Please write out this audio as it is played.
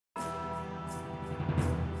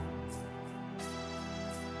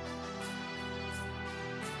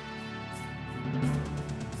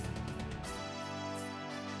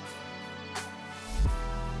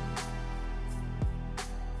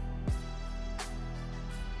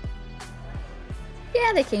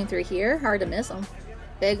Yeah, they came through here. Hard to miss them.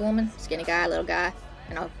 Big woman, skinny guy, little guy,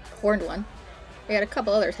 and a horned one. They got a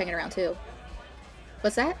couple others hanging around too.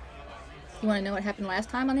 What's that? You want to know what happened last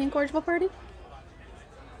time on the Incorrigible Party?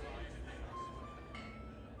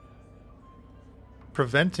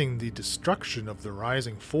 Preventing the destruction of the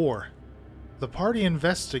Rising Four, the party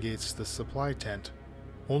investigates the supply tent,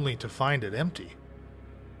 only to find it empty.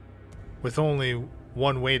 With only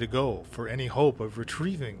one way to go for any hope of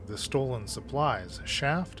retrieving the stolen supplies,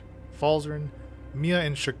 Shaft, Falzarin, Mia,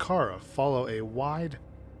 and Shakara follow a wide,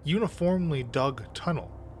 uniformly dug tunnel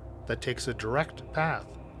that takes a direct path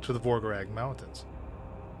to the Vorgarag Mountains.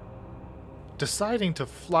 Deciding to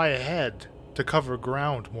fly ahead to cover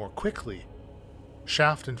ground more quickly,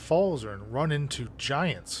 Shaft and Falzarin run into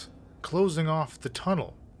giants, closing off the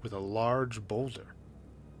tunnel with a large boulder.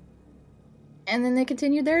 And then they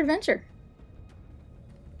continued their adventure.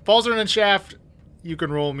 Falzarin and Shaft, you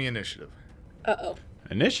can roll me initiative. Uh-oh.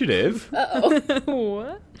 Initiative? Uh-oh.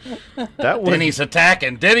 What? That was, Denny's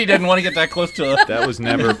attacking. Denny didn't want to get that close to us. that was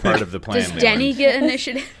never part of the plan. Does Denny get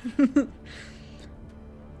initiative?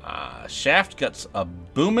 Shaft gets a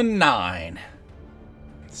booming 9.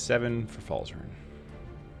 7 for Falzarin.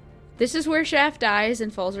 This is where Shaft dies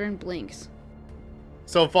and Falzarin blinks.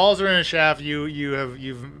 So Falzarin and Shaft,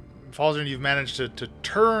 Falzarin, you've managed to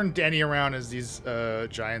turn Denny around as these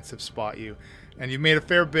giants have spot you, and you've made a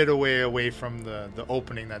fair bit away from the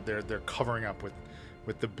opening that they're covering up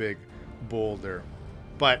with the big boulder.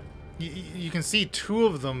 But you can see two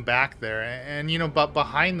of them back there, and but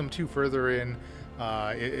behind them too, further in,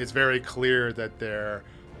 it's very clear that there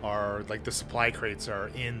are, like, the supply crates are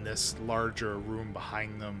in this larger room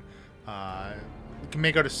behind them. You can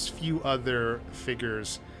make out a few other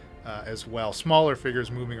figures as well, smaller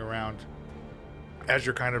figures moving around as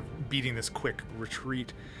you're kind of beating this quick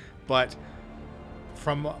retreat. But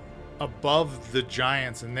from above the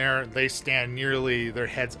giants, and they stand nearly, their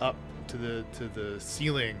heads up to the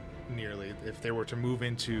ceiling nearly, if they were to move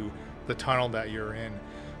into the tunnel that you're in.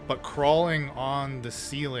 But crawling on the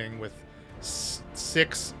ceiling with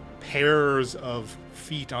 6 pairs of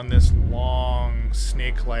feet on this long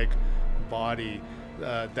snake-like body,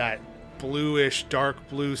 that bluish, dark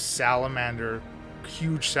blue salamander,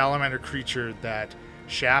 huge salamander creature that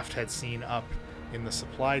Shaft had seen up in the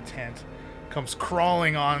supply tent, comes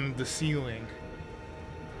crawling on the ceiling.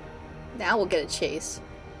 Now we'll get a chase.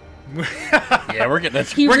 Yeah, we're getting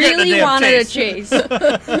He really wanted a chase.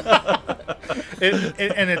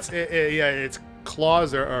 Its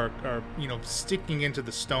claws are sticking into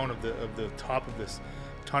the stone of the top of this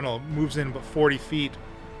tunnel. Moves in about 40 feet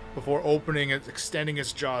before opening it, extending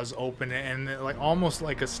its jaws open, and like almost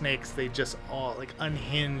like a snake's, they just all like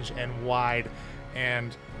unhinge and wide,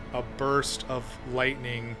 and a burst of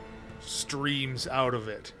lightning streams out of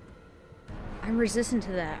it. I'm resistant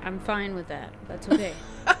to that. I'm fine with that. That's okay.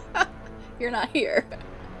 You're not here.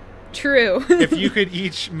 True. If you could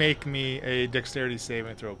each make me a dexterity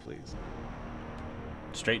saving throw, please.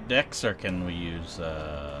 Straight dex, or can we use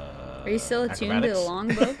Are you still attuned to the acrobatics?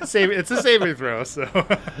 longbow? It's a saving throw, so.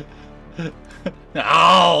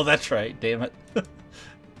 Oh, that's right. Damn it.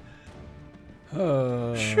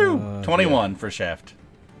 Shoo. 21 for Shaft.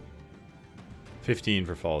 15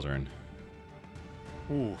 for Falzarin.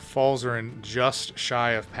 Ooh, Falzarin just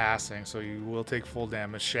shy of passing, so you will take full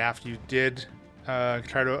damage. Shaft, you did try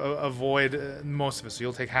to avoid most of it, so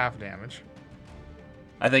you'll take half damage.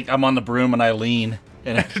 I think I'm on the broom and I lean.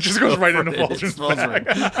 And It just goes right into Falzarin's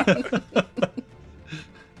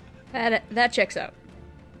back. That checks out.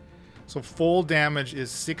 So full damage is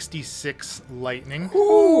 66 lightning.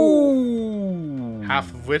 Ooh. Half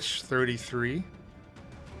of which, 33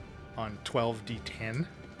 on 12d10.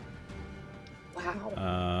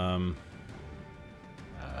 Wow.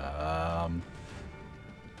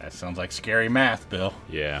 That sounds like scary math, Bill.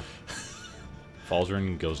 Yeah.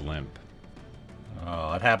 Falzarin goes limp.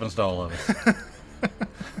 Oh, it happens to all of us.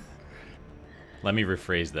 Let me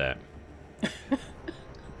rephrase that.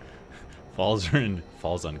 Falzarin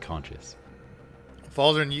falls unconscious.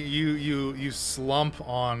 Falzarin, you slump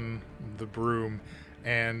on the broom,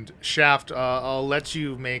 and Shaft, I'll let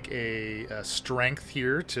you make a strength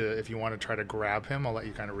here to, if you want to try to grab him, I'll let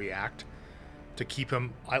you kind of react to keep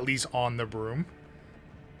him at least on the broom.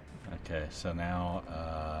 Okay, so now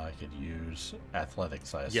I could use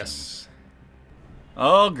athletics, I assume. Yes.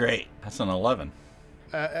 Oh, great. That's an 11.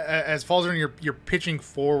 As Falzarin, you're pitching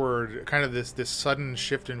forward, kind of this sudden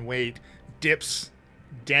shift in weight dips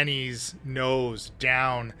Denny's nose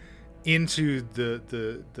down into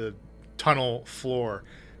the tunnel floor,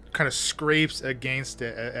 kind of scrapes against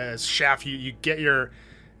it as Shaft, you get your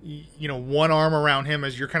one arm around him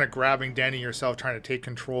as you're kind of grabbing Denny yourself, trying to take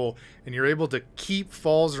control, and you're able to keep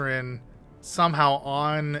Falzarin somehow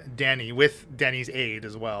on Denny with Denny's aid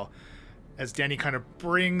as well. As Denny kind of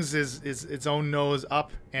brings its own nose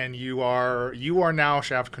up, and you are now,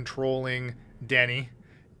 Shaft, controlling Denny.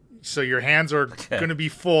 So your hands are going to be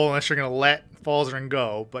full unless you're going to let Falzarin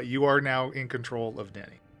go, but you are now in control of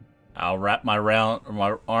Denny. I'll wrap my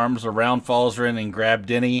arms around Falzarin and grab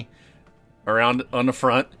Denny around on the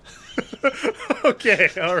front. Okay,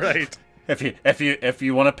 all right. If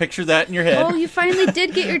you want to picture that in your head. Oh, you finally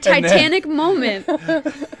did get your Titanic moment.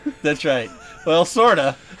 That's right. Well,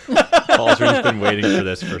 sorta. Falzarin's been waiting for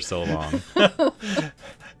this for so long.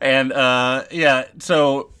 And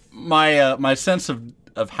so my sense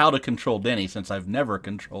of how to control Denny, since I've never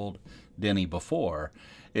controlled Denny before,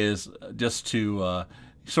 is just to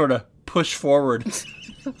sort of push forward.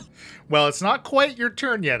 Well, it's not quite your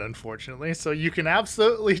turn yet, unfortunately, so you can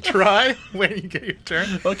absolutely try when you get your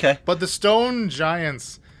turn. Okay. But the stone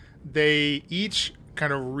giants, they each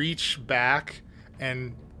kind of reach back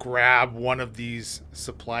and grab one of these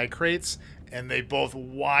supply crates, and they both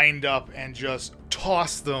wind up and just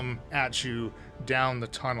toss them at you down the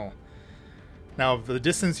tunnel. Now, for the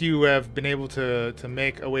distance you have been able to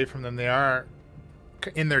make away from them, they are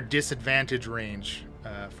in their disadvantage range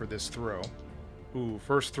for this throw. Ooh,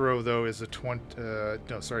 first throw, though, is a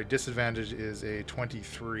disadvantage is a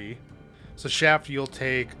 23. So, Shaft, you'll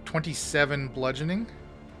take 27 bludgeoning,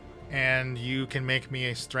 and you can make me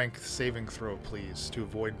a strength saving throw, please, to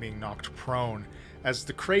avoid being knocked prone. As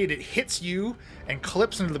the crate, it hits you and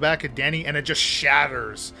clips into the back of Denny, and it just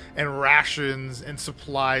shatters, and rations and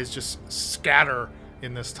supplies just scatter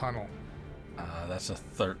in this tunnel. That's a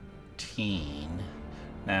 13.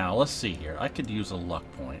 Now, let's see here. I could use a luck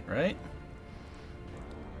point, right?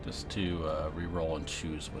 Just to re-roll and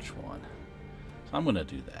choose which one. So I'm going to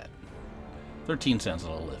do that. 13 sounds a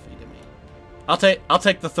little iffy to me. I'll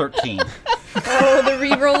take the 13. Oh, the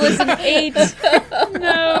reroll is an 8.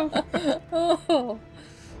 No. Oh.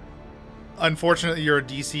 Unfortunately, your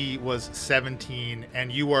DC was 17,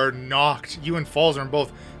 and you are knocked. You and Falzarin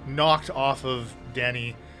both knocked off of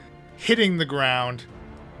Denny, hitting the ground.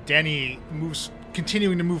 Denny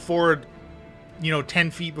continuing to move forward,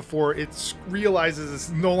 10 feet before it realizes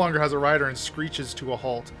it no longer has a rider and screeches to a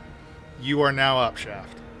halt. You are now up,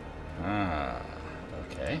 Shaft.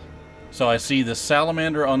 Okay. So I see the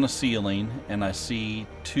salamander on the ceiling, and I see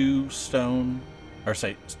two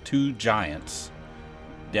giants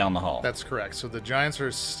down the hall. That's correct. So the giants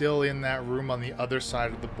are still in that room on the other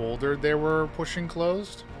side of the boulder they were pushing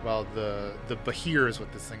closed, while the Bahir is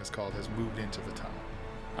what this thing is called, has moved into the tunnel.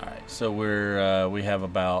 All right. So we have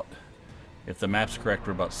about, if the map's correct,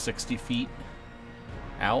 we're about 60 feet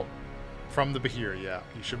out. From the Bahir, yeah.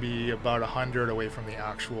 You should be about 100 away from the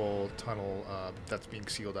actual tunnel that's being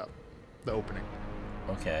sealed up. The opening.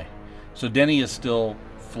 Okay. So Denny is still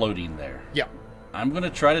floating there. Yeah. I'm going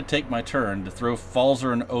to try to take my turn to throw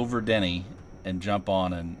Falzarin over Denny and jump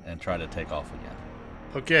on and try to take off again.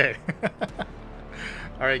 Okay.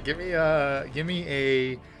 All right, give me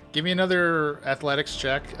another athletics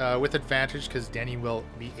check with advantage, because Denny will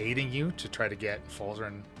be aiding you to try to get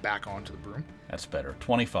Falzarin back onto the broom. That's better.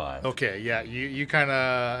 25. Okay, yeah, you kind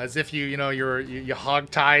of, as if you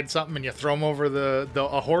hog-tied something and you throw him over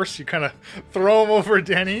a horse, you kind of throw him over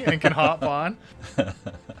Denny and can hop on.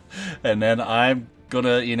 And then I'm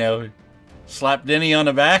gonna, slap Denny on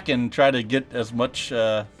the back and try to get as much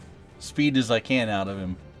speed as I can out of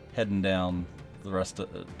him, heading down the rest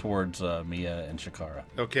towards Mia and Shakara.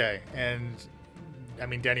 Okay, and I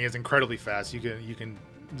mean Denny is incredibly fast. You can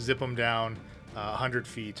zip him down 100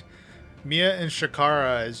 feet. Mia and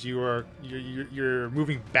Shakara, as you're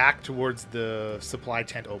moving back towards the supply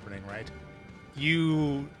tent opening, right?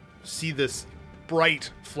 You see this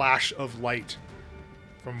bright flash of light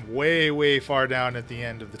from way, way far down at the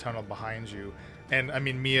end of the tunnel behind you. And I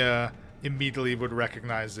mean, Mia immediately would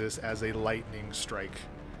recognize this as a lightning strike.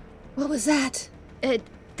 What was that?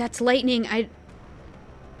 That's lightning.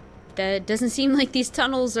 That doesn't seem like these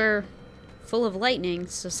tunnels are full of lightning,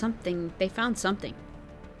 so they found something.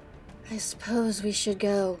 I suppose we should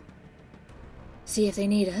go see if they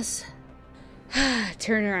need us.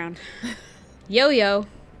 Turn around. Yo-yo.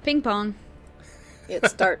 Ping pong. You'd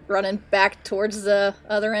start running back towards the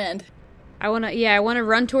other end. I want to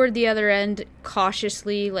run toward the other end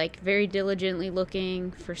cautiously, very diligently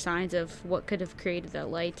looking for signs of what could have created that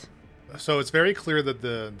light. So it's very clear that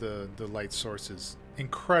the light source is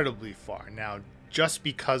incredibly far. Now, just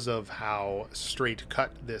because of how straight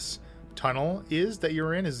cut this tunnel is that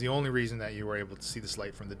you're in is the only reason that you were able to see this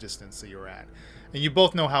light from the distance that you're at. And you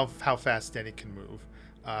both know how fast Denny can move.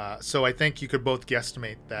 So I think you could both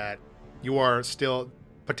guesstimate that you are still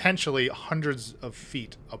potentially hundreds of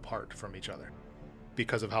feet apart from each other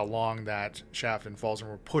because of how long that Shaft and Falzern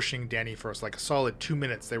were pushing Denny for us. Like a solid 2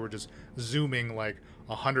 minutes, they were just zooming like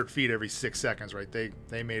 100 feet every 6 seconds, right?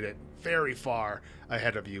 They made it very far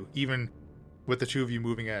ahead of you, even with the two of you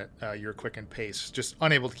moving at your quickened pace, just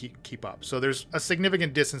unable to keep up. So there's a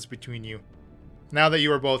significant distance between you. Now that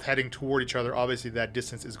you are both heading toward each other, obviously that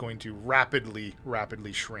distance is going to rapidly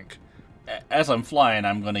shrink. As I'm flying,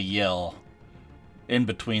 I'm going to yell in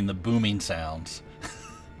between the booming sounds.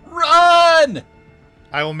 Run!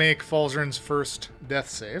 I will make Falzern's first death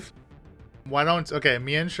save. Okay,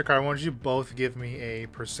 me and Shakar, why don't you both give me a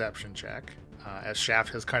perception check, as Shaft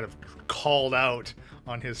has kind of called out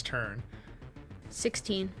on his turn.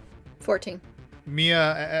 16. 14.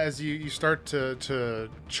 Mia, as you start to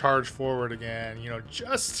charge forward again,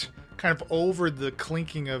 just kind of over the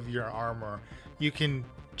clinking of your armor, you can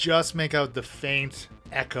just make out the faint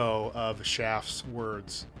echo of Shaft's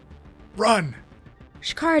words. Run!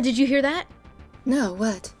 Shakara, did you hear that? No,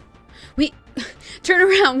 what? We... Turn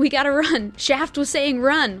around, we gotta run. Shaft was saying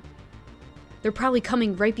run. They're probably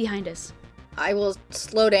coming right behind us. I will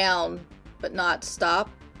slow down, but not stop.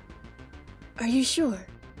 Are you sure?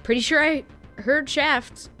 Pretty sure I heard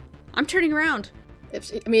Shaft. I'm turning around.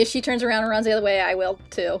 If she turns around and runs the other way, I will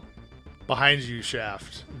too. Behind you,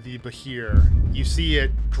 Shaft, the Bahir, you see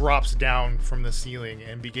it drops down from the ceiling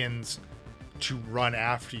and begins to run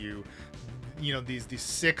after you. These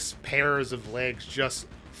 6 pairs of legs just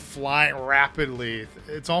flying rapidly.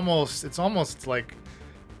 It's almost like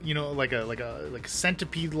like a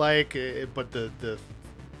centipede like, but the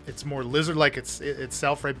it's more lizard like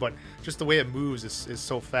itself, right? But just the way it moves is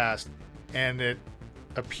so fast, and it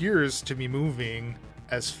appears to be moving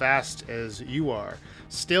as fast as you are.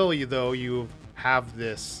 Still, though, you have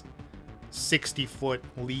this 60-foot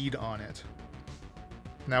lead on it.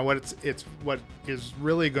 Now, what is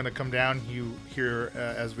really going to come down here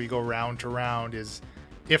as we go round to round is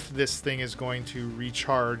if this thing is going to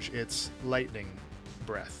recharge its lightning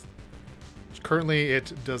breath. Currently,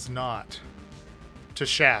 it does not. To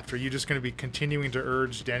Shaft, are you just going to be continuing to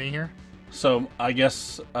urge Denny here? So I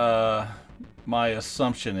guess my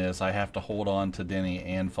assumption is I have to hold on to Denny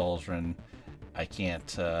and Falzern. I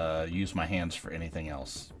can't use my hands for anything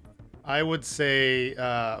else. I would say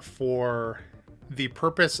for the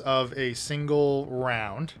purpose of a single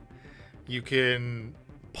round, you can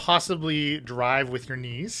possibly drive with your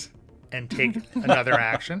knees and take another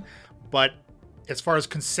action. But as far as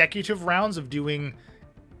consecutive rounds of doing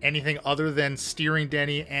anything other than steering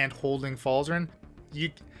Denny and holding Falzern, you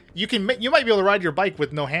might be able to ride your bike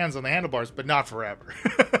with no hands on the handlebars, but not forever.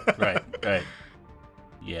 Right.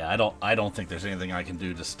 Yeah, I don't think there's anything I can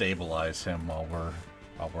do to stabilize him while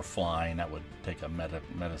we're flying. That would take a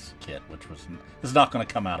medicine kit, which is not going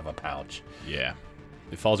to come out of a pouch. Yeah.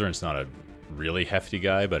 Falzern's not a really hefty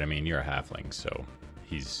guy, but I mean, you're a halfling, so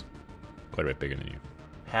he's quite a bit bigger than you.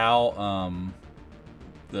 How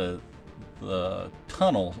the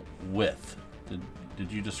tunnel width,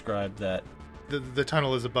 did you describe that? The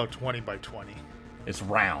tunnel is about 20 by 20. It's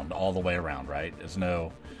round all the way around, right? There's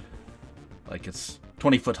no, it's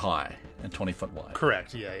 20 foot high and 20 foot wide.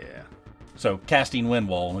 Correct, yeah. So casting wind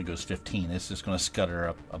wall only goes 15. It's just going to scutter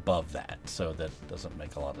up above that, so that doesn't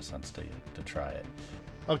make a lot of sense to try it.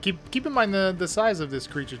 Oh, keep in mind the size of this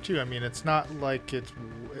creature too. I mean, it's not like it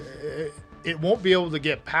won't be able to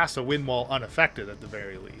get past a wind wall unaffected at the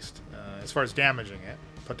very least, as far as damaging it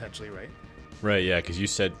potentially, right? Right, yeah, because you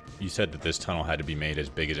said that this tunnel had to be made as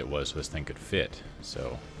big as it was so this thing could fit.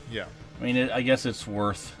 So yeah, I mean, I guess it's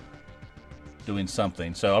worth doing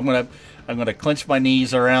something. So I'm gonna clench my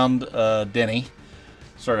knees around Denny,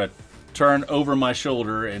 sort of turn over my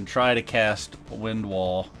shoulder and try to cast a wind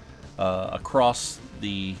wall across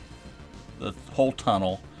the whole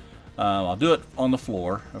tunnel. I'll do it on the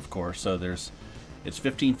floor, of course. So it's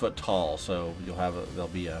 15 foot tall, so there'll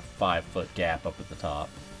be a 5 foot gap up at the top,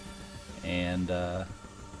 and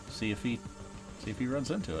see if he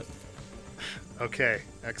runs into it. Okay,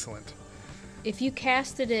 excellent. If you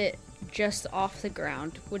casted it just off the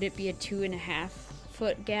ground, would it be a 2.5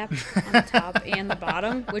 foot gap on the top and the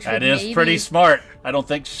bottom? Which that is pretty smart. I don't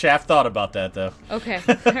think Shaft thought about that though. Okay,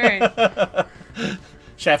 all right.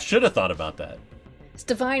 Shaft should have thought about that. It's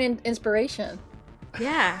divine inspiration.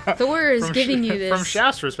 Yeah, Thor is giving you this. From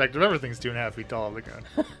Shaft's perspective, everything's 2.5 feet tall on the ground.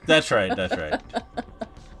 That's right.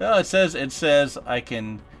 Well, it says I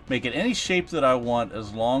can make it any shape that I want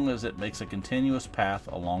as long as it makes a continuous path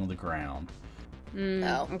along the ground.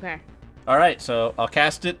 Oh. Okay. All right, so I'll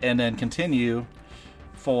cast it and then continue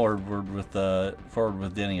forward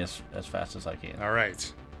with Denny as fast as I can. All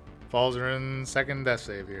right. Falls are in second death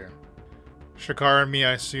save here. Shakar and me,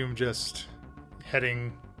 I assume, just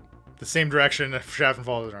heading the same direction that Shaft and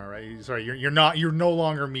Falls are, right? Sorry, you're no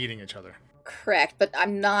longer meeting each other. Correct, but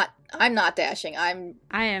I'm not dashing. I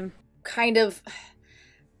am.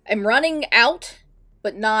 I'm running out,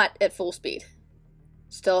 but not at full speed.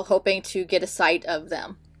 Still hoping to get a sight of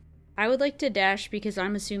them. I would like to dash because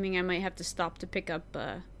I'm assuming I might have to stop to pick up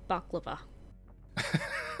baklava.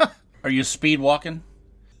 Are you speed walking?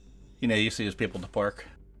 You know, you see those people at the park.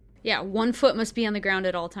 Yeah, 1 foot must be on the ground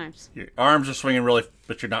at all times. Your arms are swinging really,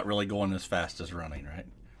 but you're not really going as fast as running, right?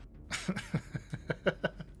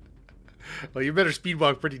 Well, you better speed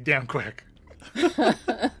walk pretty damn quick.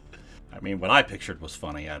 I mean, what I pictured was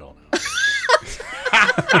funny. I don't know.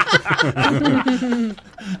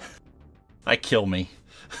 I kill me.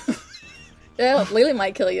 Yeah, Lily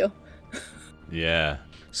might kill you. Yeah,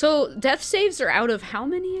 So, death saves are out of how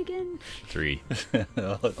many again? 3.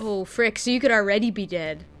 Oh, frick, so you could already be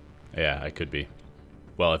dead. Yeah, I could be.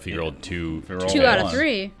 Well, if you rolled 2. If you roll 2 out of one.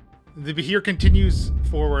 3. The Behir continues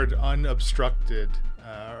forward unobstructed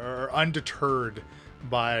or undeterred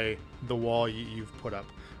by the wall you've put up.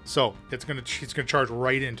 So it's gonna charge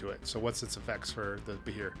right into it. So what's its effects for the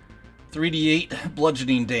Behir? 3d8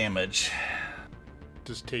 bludgeoning damage.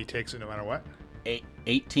 Just takes it no matter what.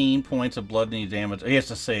 18 points of bludgeoning damage. He has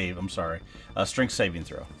to save. I'm sorry. Strength saving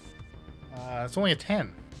throw. It's only a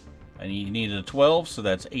 10. And you needed a 12, so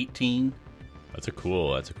that's 18. That's a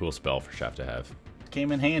cool spell for Shaft to have.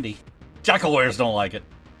 Came in handy. Jackal warriors don't like it.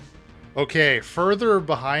 Okay, further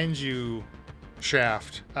behind you,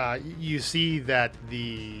 Shaft, you see that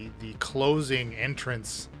the closing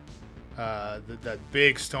entrance, that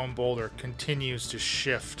big stone boulder, continues to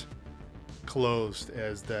shift closed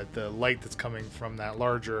as the light that's coming from that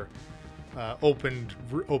larger opened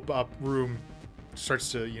up room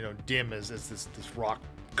starts to dim as this rock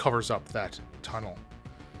covers up that tunnel.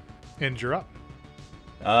 And you're up.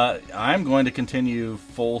 I'm going to continue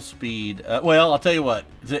full speed. Well, I'll tell you what.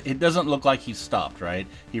 It doesn't look like he's stopped, right?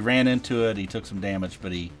 He ran into it, he took some damage,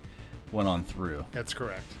 but he went on through. That's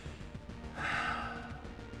correct.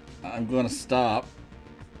 I'm going to stop,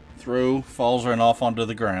 throw Falzarin off onto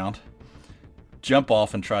the ground, jump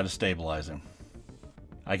off and try to stabilize him.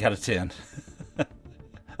 I got a 10.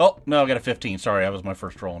 Oh, no, I got a 15. Sorry, that was my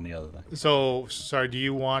first roll on the other thing. So, sorry, do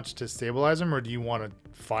you want to stabilize him or do you want to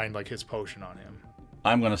find his potion on him?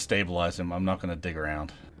 I'm going to stabilize him. I'm not going to dig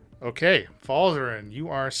around. Okay, Falzarin, you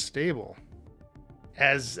are stable.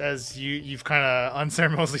 As you've kind of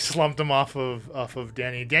unceremoniously slumped him off of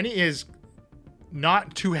Denny. Denny is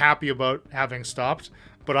not too happy about having stopped,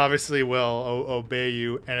 but obviously will obey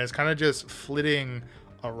you and is kind of just flitting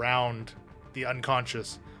around the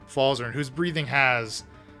unconscious Falzarin, whose breathing has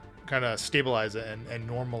kind of stabilized and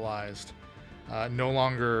normalized. No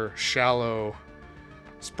longer shallow,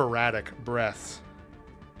 sporadic breaths.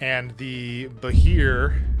 And the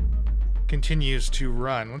Behir continues to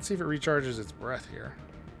run. Let's see if it recharges its breath here.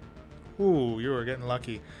 Ooh, you are getting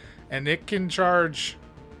lucky. And it can charge...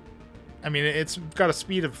 I mean, it's got a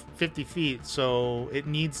speed of 50 feet, so it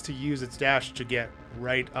needs to use its dash to get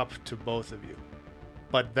right up to both of you.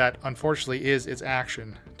 But that, unfortunately, is its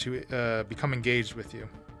action to become engaged with you.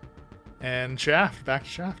 And Shaft, back to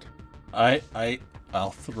Shaft. I'll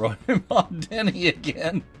throw him on Denny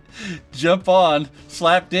again. Jump on,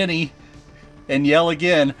 slap Denny, and yell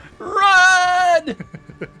again, "Run!"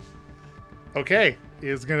 Okay,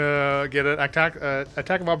 he's gonna get an attack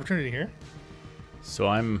of opportunity here. So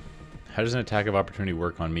how does an attack of opportunity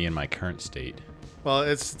work on me in my current state? Well,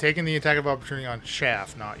 it's taking the attack of opportunity on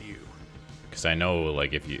Shaft, not you. Because I know,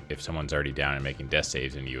 if someone's already down and making death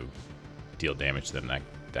saves and you deal damage to them,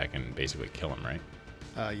 that can basically kill them, right?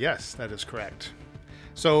 Yes, that is correct.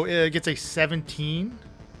 So it gets a 17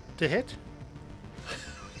 to hit.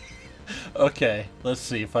 Okay, let's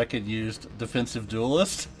see if I could use defensive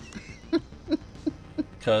duelist.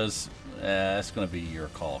 Because that's going to be your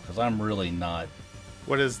call, because I'm really not...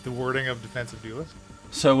 What is the wording of defensive duelist?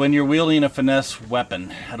 So when you're wielding a finesse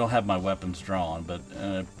weapon, I don't have my weapons drawn, but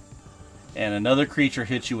and another creature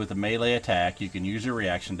hits you with a melee attack, you can use your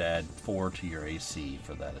reaction to add 4 to your AC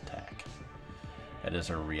for that attack. That is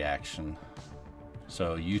a reaction.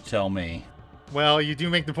 So you tell me. Well, you do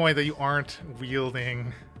make the point that you aren't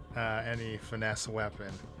wielding any finesse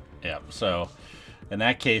weapon. Yeah, so in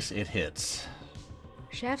that case, it hits.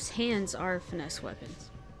 Shaft's hands are finesse weapons.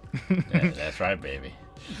 Yeah, that's right, baby.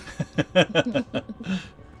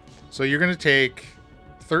 So you're going to take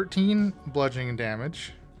 13 bludgeoning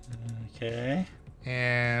damage. Okay.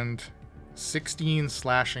 And 16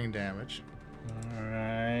 slashing damage. All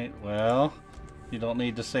right. right, well, you don't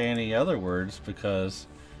need to say any other words because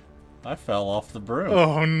I fell off the broom.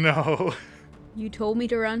 Oh no. You told me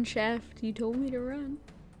to run, Shaft. You told me to run.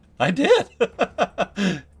 I did.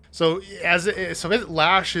 So as it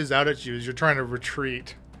lashes out at you as you're trying to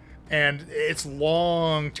retreat, and its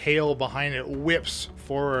long tail behind it whips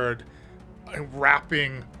forward,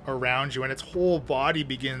 wrapping around you, and its whole body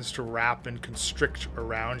begins to wrap and constrict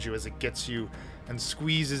around you as it gets you and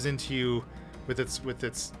squeezes into you with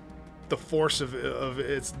the force of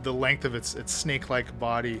the length of its snake-like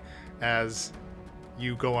body as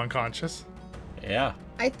you go unconscious. Yeah.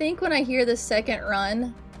 I think when I hear the second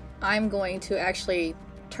run, I'm going to actually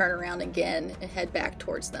turn around again and head back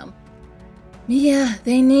towards them. Mia,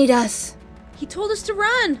 they need us. He told us to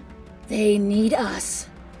run. They need us.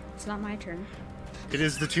 It's not my turn. It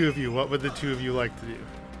is the two of you. What would the two of you like to do?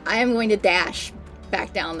 I am going to dash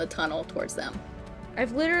back down the tunnel towards them.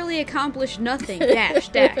 I've literally accomplished nothing. Dash,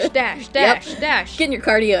 dash, dash, dash, dash. Getting your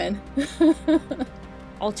cardio in.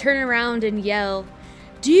 I'll turn around and yell,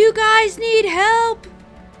 "Do you guys need help?"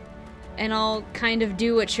 And I'll kind of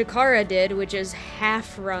do what Shakara did, which is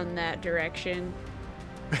half run that direction.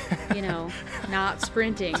 You know, not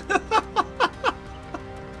sprinting.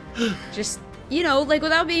 Just, like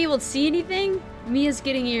without being able to see anything, Mia's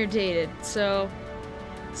getting irritated. So,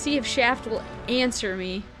 see if Shaft will answer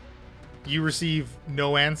me. You receive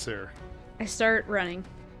no answer. I start running.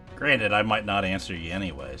 Granted, I might not answer you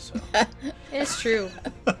anyway, so. It's true.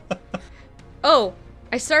 Oh,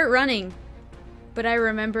 I start running, but I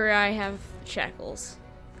remember I have shackles.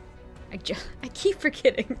 I keep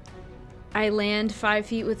forgetting. I land 5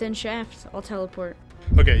 feet within Shaft. I'll teleport.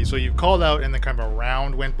 Okay, so you've called out and then kind of a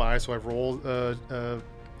round went by, so I've rolled a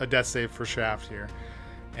death save for Shaft here.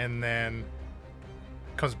 And then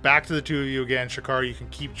comes back to the two of you again. Shakara, you can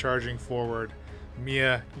keep charging forward.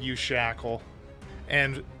 Mia, you shackle.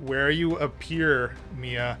 And where you appear,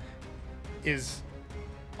 Mia, is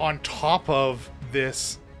on top of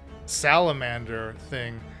this salamander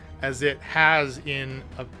thing, as it has in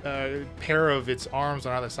a pair of its arms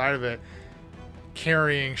on either side of it,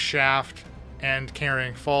 carrying Shaft and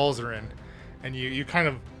carrying Falzarin. And you kind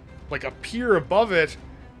of like appear above it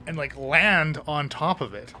and like land on top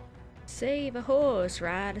of it. Save a horse,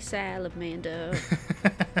 ride a salamander.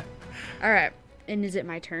 Alright, and is it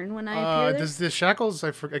my turn when I appear there? Does the shackles,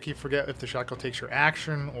 I keep forget if the shackle takes your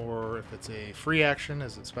action or if it's a free action,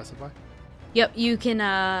 is it specify? Yep, you can,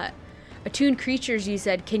 attuned creatures, you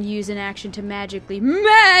said, can use an action to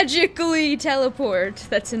magically teleport.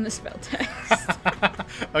 That's in the spell text.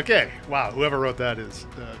 Okay, wow, whoever wrote that is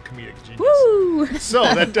comedic genius. Woo! So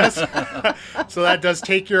that does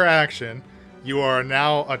take your action. You are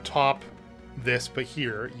now atop this, but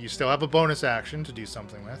here you still have a bonus action to do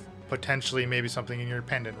something with. Potentially, maybe something in your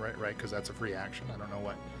pendant, right? Because that's a free action. I don't know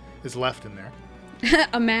what is left in there.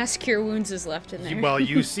 A mass cure wounds is left in there. Well,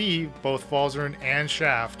 you see both Falzarin and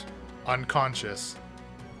Shaft unconscious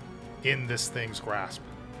in this thing's grasp.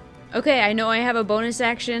 Okay, I know I have a bonus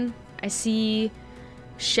action. I see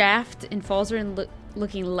Shaft and Falzarin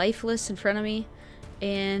looking lifeless in front of me.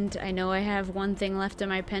 And I know I have one thing left in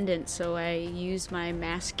my pendant, so I use my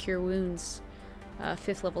Mass Cure Wounds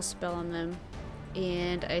 5th level spell on them.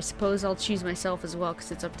 And I suppose I'll choose myself as well,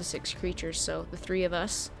 because it's up to 6 creatures, so the 3 of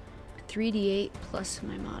us. 3d8 plus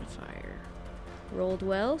my modifier. Rolled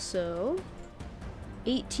well, so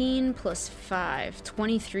 18 plus 5.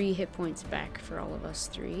 23 hit points back for all of us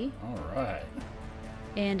 3. Alright.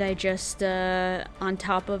 And I just, on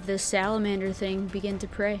top of this salamander thing, begin to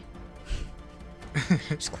pray.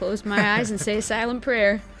 Just close my eyes and say a silent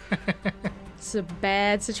prayer. It's a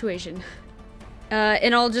bad situation.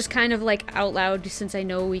 And I'll just kind of like out loud, since I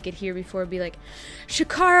know we could hear before, be like,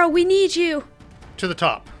 Shakara, we need you! To the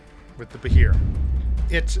top with the Bahir.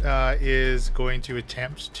 It is going to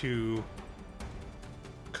attempt to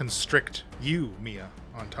constrict you, Mia,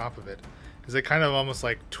 on top of it. Because it kind of almost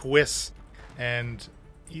like twists, and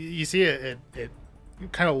you see it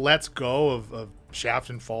kind of lets go of Shaft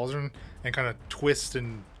and Falzarin and kind of twists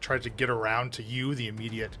and tries to get around to you, the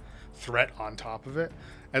immediate threat on top of it.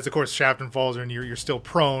 As of course Shaft and Falzarin, you're still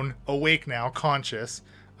prone, awake now, conscious,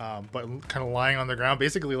 but kind of lying on the ground,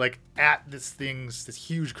 basically like at this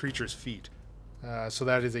huge creature's feet. So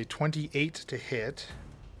that is a 28 to hit.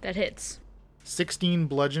 That hits. 16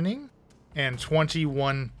 bludgeoning and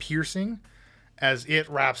 21 piercing as it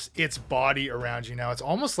wraps its body around you now. It's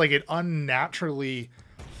almost like it unnaturally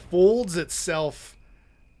folds itself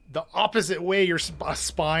the opposite way your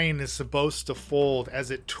spine is supposed to fold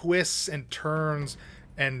as it twists and turns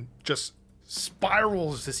and just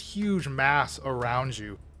spirals this huge mass around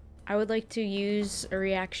you. I would like to use a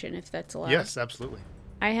reaction if that's allowed. Yes, absolutely.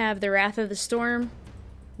 I have the Wrath of the Storm.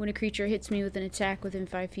 When a creature hits me with an attack within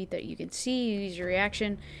 5 feet that you can see, you use your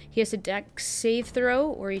reaction. He has a dex save throw,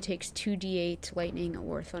 or he takes 2d8 lightning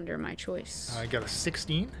or thunder, my choice. I got a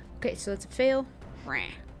 16. Okay, so that's a fail.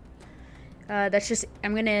 That's just,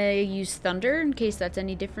 I'm going to use thunder in case that's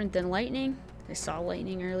any different than lightning. I saw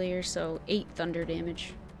lightning earlier, so 8 thunder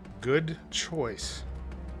damage. Good choice.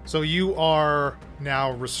 So you are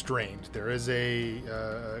now restrained. There is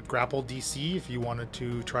a grapple DC if you wanted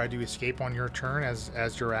to try to escape on your turn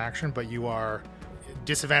as your action, but you are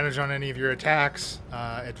disadvantaged on any of your attacks,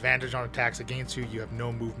 advantage on attacks against you. You have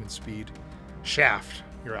no movement speed. Shaft,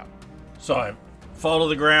 you're up. So I fall to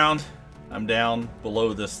the ground. I'm down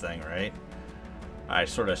below this thing, right? I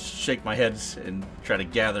sort of shake my head and try to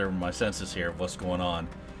gather my senses here of what's going on.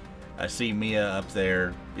 I see Mia up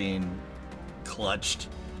there being clutched.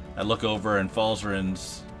 I look over and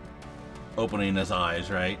Falzarin's opening his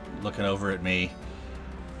eyes, right? Looking over at me.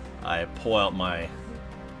 I pull out my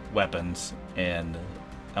weapons and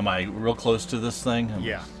am I real close to this thing?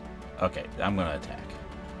 Yeah. Okay, I'm going to attack.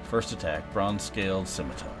 First attack, bronze scaled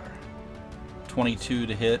scimitar. 22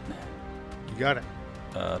 to hit, You got it.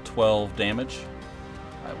 12 damage.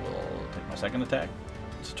 I will take my second attack.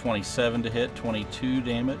 It's 27 to hit, 22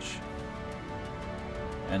 damage.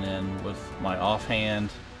 And then with my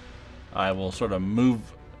offhand, I will sort of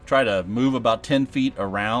try to move about 10 feet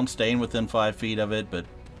around, staying within 5 feet of it, but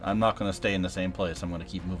I'm not going to stay in the same place. I'm going to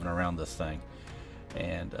keep moving around this thing.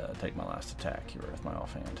 And take my last attack here with my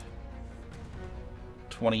offhand.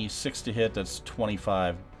 26 to hit, that's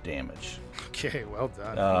 25 damage. Okay, well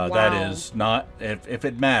done. That is not, if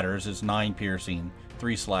it matters, it's 9 piercing,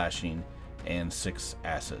 3 slashing, and 6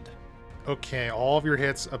 acid. Okay, all of your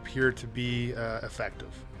hits appear to be effective.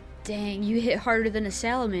 Dang, you hit harder than a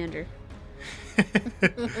salamander.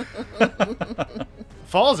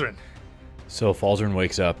 Falzarin. So Falzarin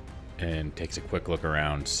wakes up and takes a quick look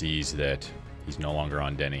around, sees that he's no longer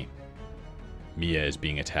on Denny. Mia is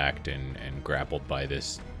being attacked and grappled by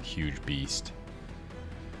this huge beast.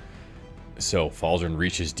 So Falzarin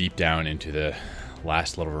reaches deep down into the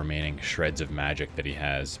last little remaining shreds of magic that he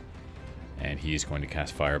has, and he's going to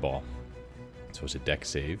cast Fireball. So it's a dex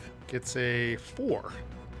save. Gets a 4.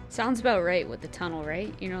 Sounds about right with the tunnel,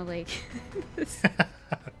 right? You know, like...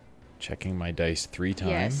 Checking my dice 3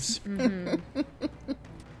 times. Yes. Mm-hmm.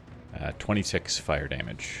 26 fire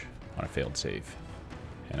damage on a failed save.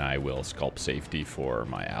 And I will sculpt safety for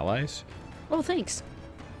my allies. Oh, thanks.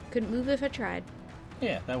 Couldn't move if I tried.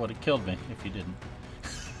 Yeah, that would have killed me if you didn't.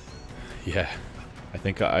 Yeah. I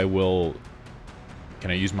think I will... Can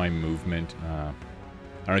I use my movement? I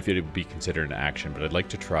don't know if it would be considered an action, but I'd like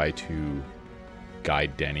to try to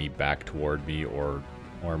guide Denny back toward me or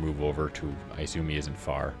move over to, I assume he isn't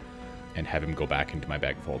far, and have him go back into my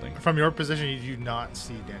bag of holding. From your position, you do not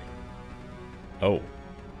see Denny. Oh.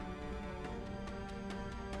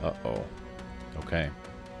 Uh-oh. Okay.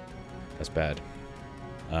 That's bad.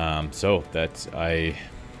 So that's okay.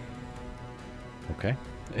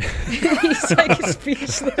 He's like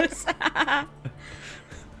speechless.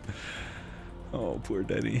 Oh, poor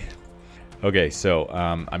Denny. Okay, so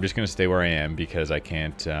I'm just gonna stay where I am because I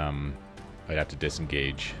can't. I'd have to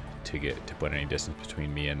disengage to put any distance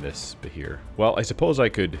between me and this here. Well, I suppose I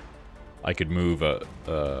could move a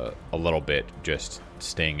little bit, just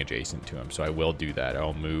staying adjacent to him. So I will do that.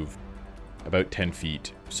 I'll move about 10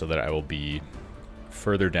 feet so that I will be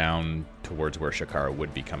further down towards where Shakara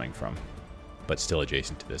would be coming from, but still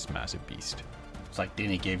adjacent to this massive beast. It's like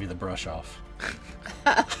Denny gave you the brush off.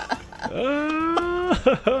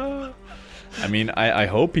 I mean, I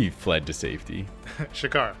hope he fled to safety.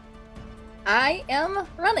 Shakara. I am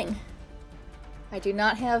running. I do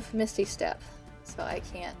not have Misty Step, so I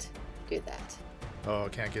can't do that. Oh,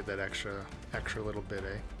 can't get that extra little bit,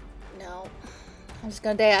 eh? No. I'm just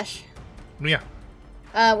gonna dash. Yeah.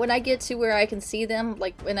 When I get to where I can see them,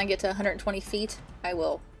 like when I get to 120 feet, I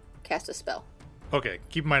will cast a spell. Okay,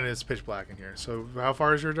 keep in mind it's pitch black in here. So how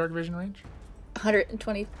far is your dark vision range?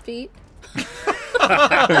 120 feet?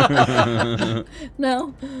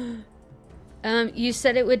 No. You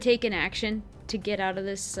said it would take an action to get out of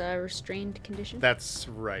this restrained condition? That's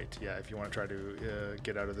right. Yeah, if you want to try to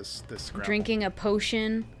get out of this grapple. Drinking a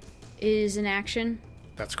potion is an action?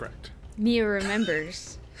 That's correct. Mia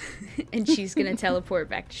remembers, and she's going to teleport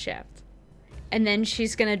back to Shaft. And then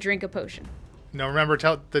she's going to drink a potion. No, remember,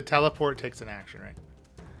 the teleport takes an action, right?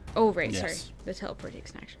 Oh, right, Yes. sorry. The teleport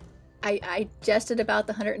takes an action. I jested about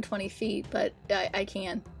the 120 feet, but I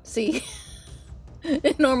can see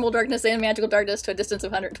in normal darkness and magical darkness to a distance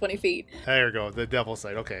of 120 feet. There you go, the devil's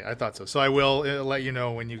sight. Okay, I thought so. So I will let you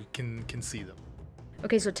know when you can see them.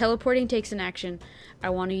 Okay, so teleporting takes an action. I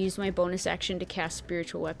want to use my bonus action to cast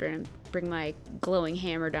Spiritual Weapon and bring my glowing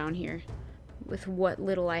hammer down here. With what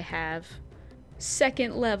little I have.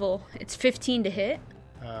 Second level. It's 15 to hit.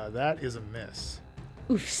 That is a miss.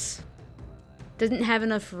 Oofs. Doesn't have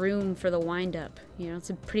enough room for the wind-up. You know, it's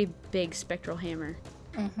a pretty big spectral hammer.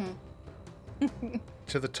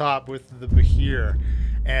 To the top with the Bahir,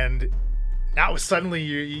 and now suddenly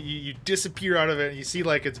you disappear out of it, and you see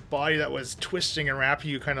like its body that was twisting and wrapping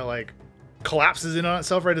you kind of like collapses in on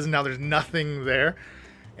itself, right? As now there's nothing there,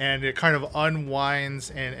 and it kind of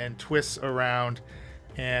unwinds and twists around,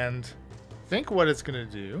 and think what it's gonna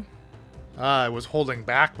do. It was holding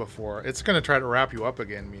back before. It's gonna try to wrap you up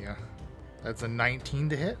again, Mia. That's a 19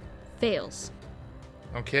 to hit. Fails.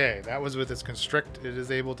 Okay, that was with its constrict. It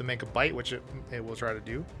is able to make a bite, which it will try to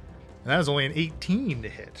do. And that is only an 18 to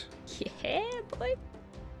hit. Yeah, boy.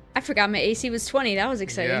 I forgot my AC was 20. That was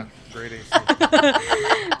exciting. Yeah, great AC.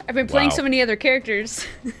 I've been playing Wow. so many other characters.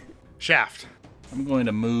 Shaft. I'm going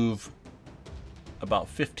to move about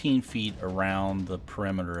 15 feet around the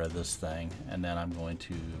perimeter of this thing, and then I'm going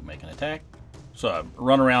to make an attack. So I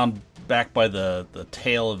run around back by the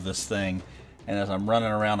tail of this thing, and as I'm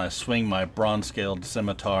running around, I swing my bronze-scaled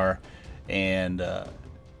scimitar and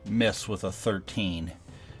miss with a 13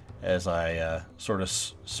 as I sort of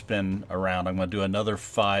spin around. I'm going to do another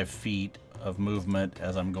 5 feet of movement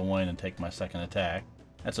as I'm going and take my second attack.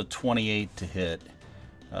 That's a 28 to hit.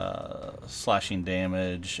 Slashing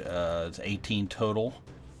damage, it's 18 total.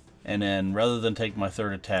 And then rather than take my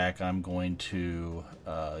third attack, I'm going to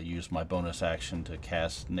use my bonus action to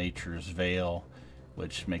cast Nature's Veil,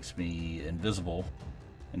 which makes me invisible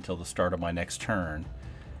until the start of my next turn.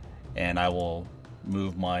 And I will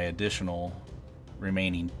move my additional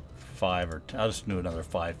remaining 5 or I'll just do another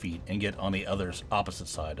 5 feet and get on the opposite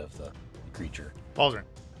side of the creature. Baldrin.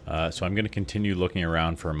 So I'm going to continue looking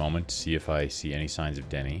around for a moment to see if I see any signs of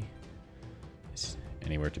Denny. Is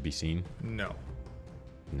anywhere to be seen? No.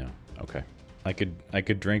 No. Okay. I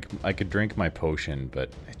could drink my potion,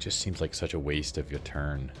 but it just seems like such a waste of your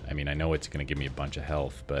turn. I mean, I know it's going to give me a bunch of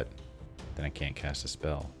health, but then I can't cast a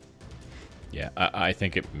spell. Yeah, I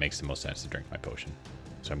think it makes the most sense to drink my potion.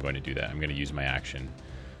 So I'm going to do that. I'm going to use my action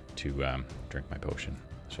to drink my potion.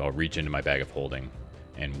 So I'll reach into my bag of holding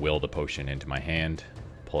and will the potion into my hand,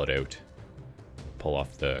 pull it out, pull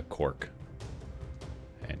off the cork,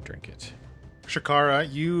 and drink it. Shakara,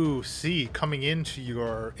 you see coming into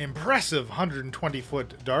your impressive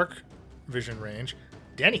 120-foot dark vision range,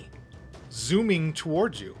 Denny, zooming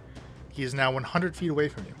towards you. He is now 100 feet away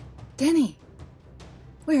from you. Denny,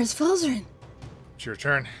 where's Falzarin? It's your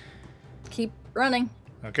turn. Keep running.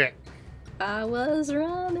 Okay. I was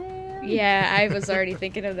running. Yeah, I was already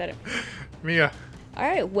thinking of that. Mia. All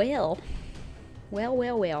right, well.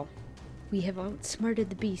 We have outsmarted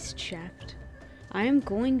the beast, Shaft. I'm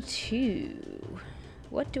going to...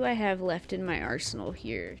 What do I have left in my arsenal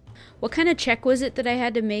here? What kind of check was it that I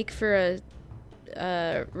had to make for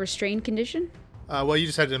a restrained condition? Well, you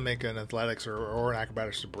just had to make an athletics or an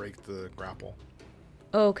acrobatics to break the grapple.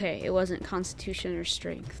 Okay, it wasn't constitution or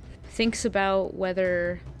strength. Thinks about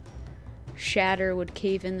whether Shatter would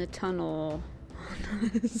cave in the tunnel.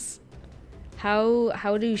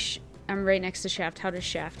 I'm right next to Shaft. How does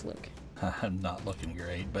Shaft look? I'm not looking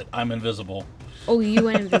great, but I'm invisible. Oh, you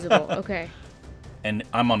went invisible. Okay. And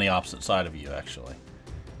I'm on the opposite side of you, actually.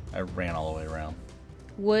 I ran all the way around.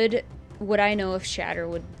 Would I know if Shatter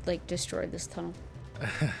would, destroy this tunnel?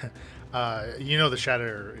 You know the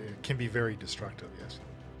shatter can be very destructive, yes.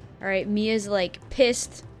 All right, Mia's,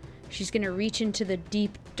 pissed. She's going to reach into the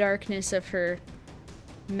deep darkness of her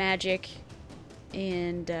magic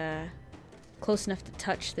and close enough to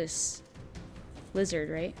touch this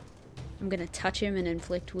lizard, right? I'm going to touch him and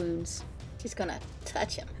inflict wounds. She's gonna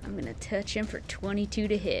touch him. I'm going to touch him for 22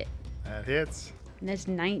 to hit. That hits. And that's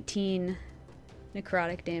 19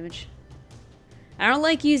 necrotic damage. I don't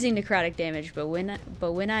like using necrotic damage, but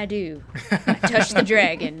when I do, I touch the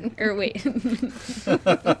dragon. Or wait.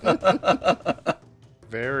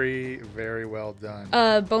 Very, very well done.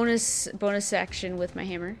 Bonus action with my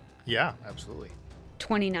hammer. Yeah, absolutely.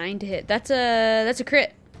 29 to hit. That's a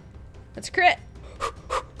crit. That's a crit.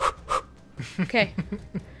 Okay.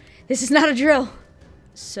 This is not a drill.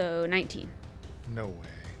 So 19. No way.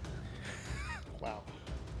 Wow.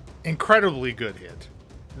 Incredibly good hit.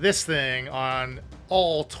 This thing on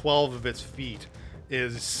all 12 of its feet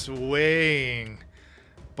is swaying,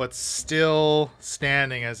 but still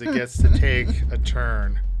standing as it gets to take a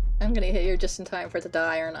turn. I'm gonna hit you just in time for it to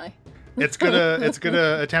die, aren't I? It's gonna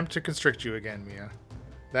attempt to constrict you again, Mia.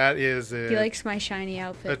 That is He likes my shiny a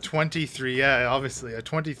outfit. 23. Yeah, obviously a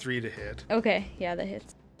 23 to hit. Okay, yeah, that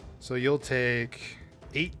hits. So you'll take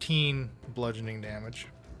 18 bludgeoning damage.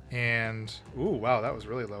 And, ooh, wow, that was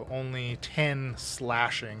really low. Only 10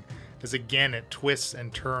 slashing, as again it twists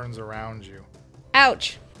and turns around you.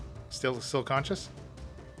 Ouch. Still conscious?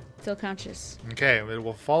 Still conscious. Okay, it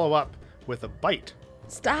will follow up with a bite.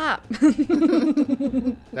 Stop.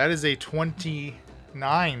 That is a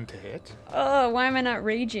 29 to hit. Oh, why am I not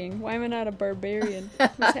raging? Why am I not a barbarian?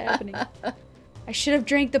 What's happening? I should have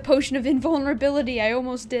drank the potion of invulnerability. I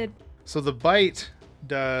almost did. So the bite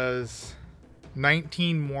does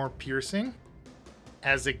 19 more piercing.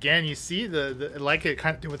 As again, you see the like it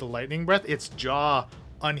kind of did with the lightning breath, its jaw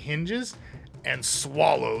unhinges and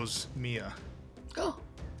swallows Mia. Oh.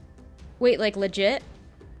 Wait, like legit?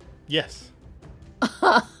 Yes.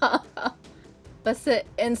 What's the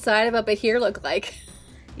inside of a Bahir look like?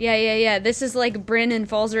 Yeah. This is like Bryn and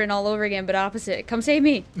Falzarin all over again, but opposite. Come save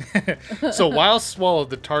me. So while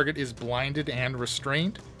swallowed, the target is blinded and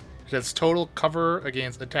restrained. It has total cover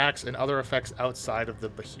against attacks and other effects outside of the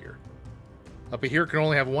Bahir. A Bahir can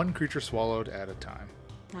only have one creature swallowed at a time.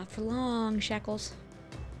 Not for long, Shackles.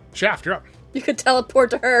 Shaft, you're up. You could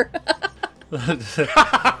teleport to her. I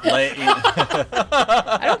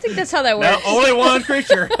don't think that's how that Now works. only one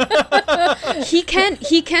creature. He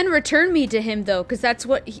can return me to him though, because that's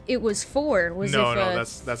what it was for. Was No, if no, a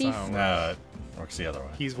that's not thief... how it works. No, it works the other way.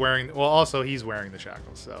 He's wearing, well, also he's wearing the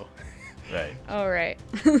shackles, so. Right. All right.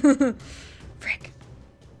 Frick.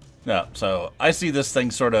 No, so I see this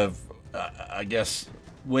thing sort of, I guess,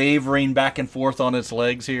 wavering back and forth on its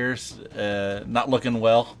legs here, not looking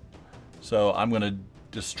well. So I'm going to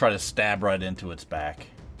just try to stab right into its back.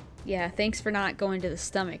 Yeah. Thanks for not going to the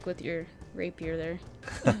stomach with your rapier there.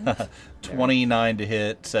 29 to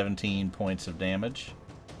hit, 17 points of damage.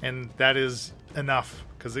 And that is enough,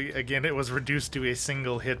 because again, it was reduced to a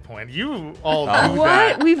single hit point. You all do Oh. What?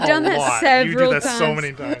 that. We've a done that lot. several You do that so times.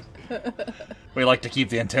 many times. We like to keep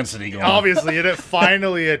the intensity going. Obviously, it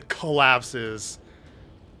finally it collapses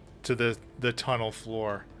to the tunnel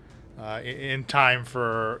floor in time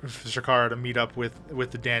for Shakara to meet up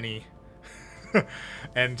with the Denny.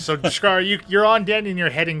 And so, Shakara, you're on Denny and you're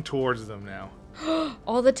heading towards them now.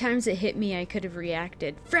 All the times it hit me, I could have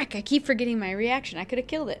reacted. Frick! I keep forgetting my reaction. I could have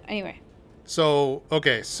killed it. Anyway. So,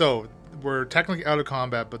 okay, so we're technically out of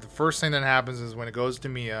combat, but the first thing that happens is when it goes to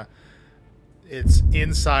Mia, its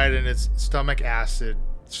inside and its stomach acid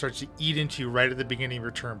starts to eat into you right at the beginning of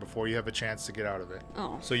your turn before you have a chance to get out of it.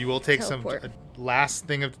 Oh. So you will take Teleport. a last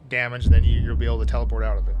thing of damage, then you'll be able to teleport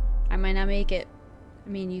out of it. I might not make it. I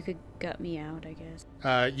mean, you could gut me out, I guess.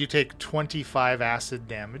 You take 25 acid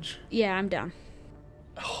damage. Yeah, I'm down.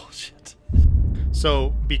 Oh, shit.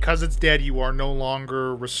 So because it's dead, you are no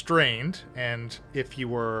longer restrained, and if you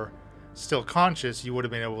were still conscious, you would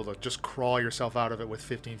have been able to just crawl yourself out of it with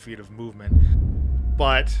 15 feet of movement.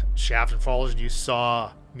 But Shaft and Falls, you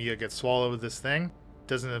saw Mia get swallowed with this thing.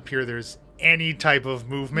 Doesn't appear there's any type of You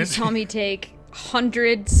movement. saw me take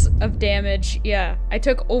hundreds of damage. Yeah, I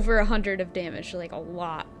took over 100 of damage, like a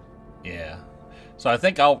lot. Yeah. So I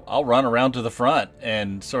think I'll run around to the front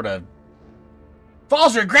and sort of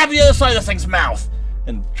Falzer, grab the other side of this thing's mouth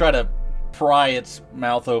and try to pry its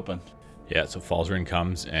mouth open. Yeah, so Falzarin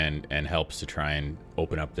comes and helps to try and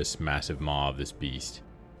open up this massive maw of this beast.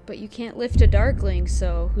 But you can't lift a Darkling,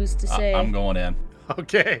 so who's to say? I'm going in.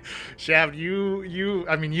 Okay, Shaft,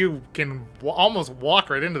 you can almost walk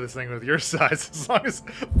right into this thing with your size as long as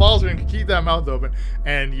Falzarin can keep that mouth open,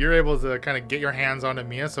 and you're able to kind of get your hands onto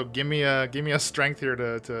Mia. So give me a strength here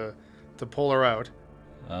to pull her out.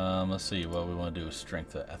 Let's see what we want to do.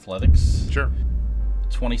 Strength athletics. Sure.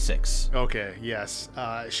 26. Okay. Yes.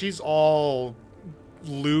 She's all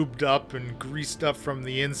lubed up and greased up from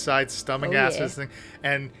the inside, stomach Oh, acid yeah. thing,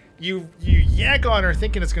 and you yank on her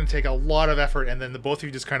thinking it's going to take a lot of effort, and then the both of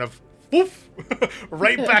you just kind of poof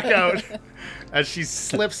right back out as she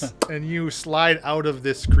slips and you slide out of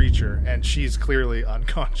this creature, and she's clearly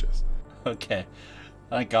unconscious. Okay.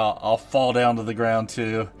 I think I'll fall down to the ground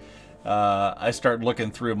too. I start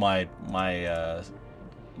looking through my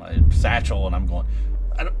satchel and I'm going,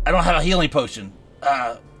 I don't have a healing potion.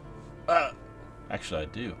 Actually I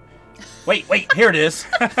do. Wait, here it is.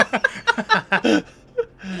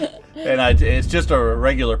 And it's just a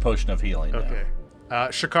regular potion of healing. Okay.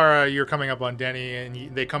 Shakara, you're coming up on Denny,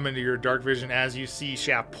 and they come into your dark vision as you see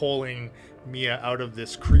Shaft pulling Mia out of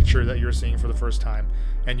this creature that you're seeing for the first time,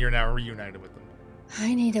 and you're now reunited with them.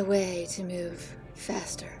 I need a way to move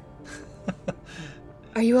faster.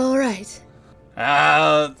 Are you all right?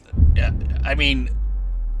 Yeah, I mean,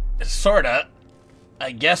 sorta.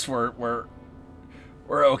 I guess we're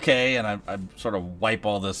we're okay. And I sort of wipe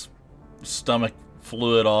all this stomach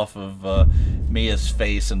fluid off of Mia's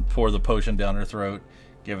face and pour the potion down her throat,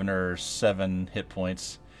 giving her 7 hit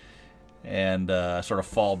points. And sort of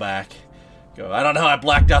fall back. Go, I don't know, I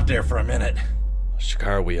blacked out there for a minute.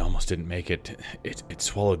 Shakara, we almost didn't make it. It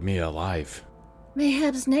swallowed Mia alive.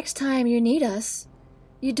 Mayhaps next time you need us,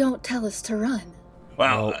 you don't tell us to run.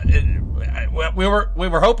 Well, we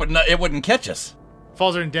were hoping it wouldn't catch us.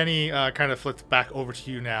 Falzer and Denny kind of flipped back over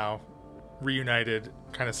to you now, reunited,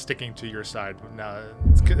 kind of sticking to your side. Now,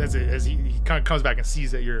 as he kind of comes back and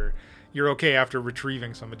sees that you're okay after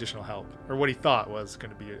retrieving some additional help, or what he thought was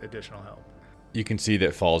going to be additional help. You can see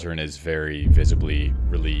that Falzarin is very visibly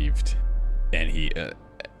relieved, and he,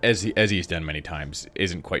 as he's done many times,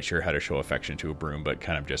 isn't quite sure how to show affection to a broom, but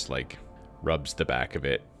kind of just like rubs the back of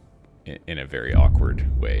it in a very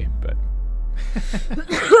awkward way. But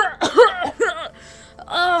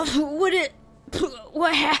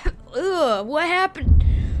what happened?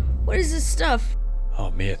 What is this stuff?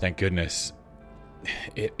 Oh, Mia, thank goodness.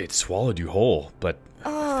 It swallowed you whole, but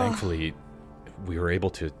thankfully we were able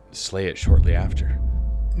to slay it shortly after.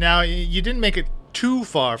 Now, you didn't make it too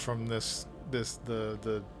far from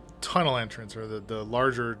the tunnel entrance or the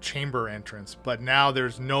larger chamber entrance, but now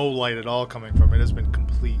there's no light at all coming from it. It has been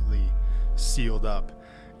completely sealed up.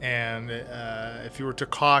 And if you were to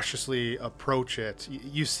cautiously approach it,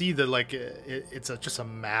 you see that like it's just a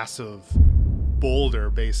massive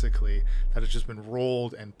boulder, basically, that has just been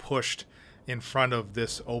rolled and pushed in front of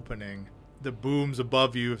this opening. The booms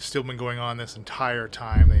above you have still been going on this entire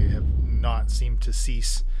time. They have not seemed to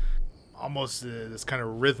cease. Almost this kind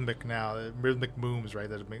of rhythmic booms, right,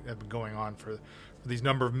 that have been going on for these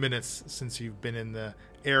number of minutes since you've been in the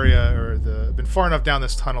area or been far enough down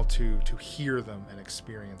this tunnel to hear them and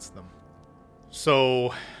experience them.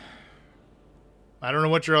 So I don't know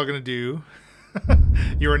what you're all going to do.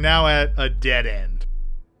 You are now at a dead end.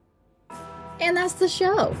 And that's the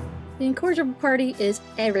show. The Incorrigible Party is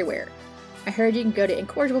everywhere. I heard you can go to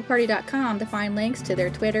incorrigibleparty.com to find links to their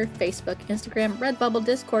Twitter, Facebook, Instagram, Redbubble,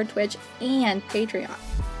 Discord, Twitch, and Patreon.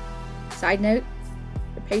 Side note,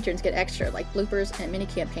 the patrons get extra, like bloopers and mini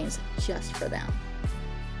campaigns just for them.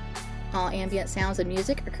 All ambient sounds and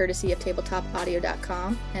music are courtesy of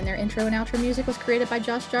tabletopaudio.com, and their intro and outro music was created by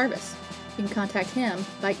Josh Jarvis. You can contact him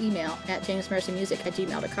by email at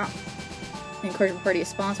jamesmercymusic@gmail.com. The Incorrigible Party is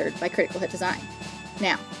sponsored by Critical Hit Design.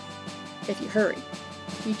 Now, if you hurry,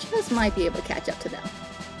 you just might be able to catch up to them.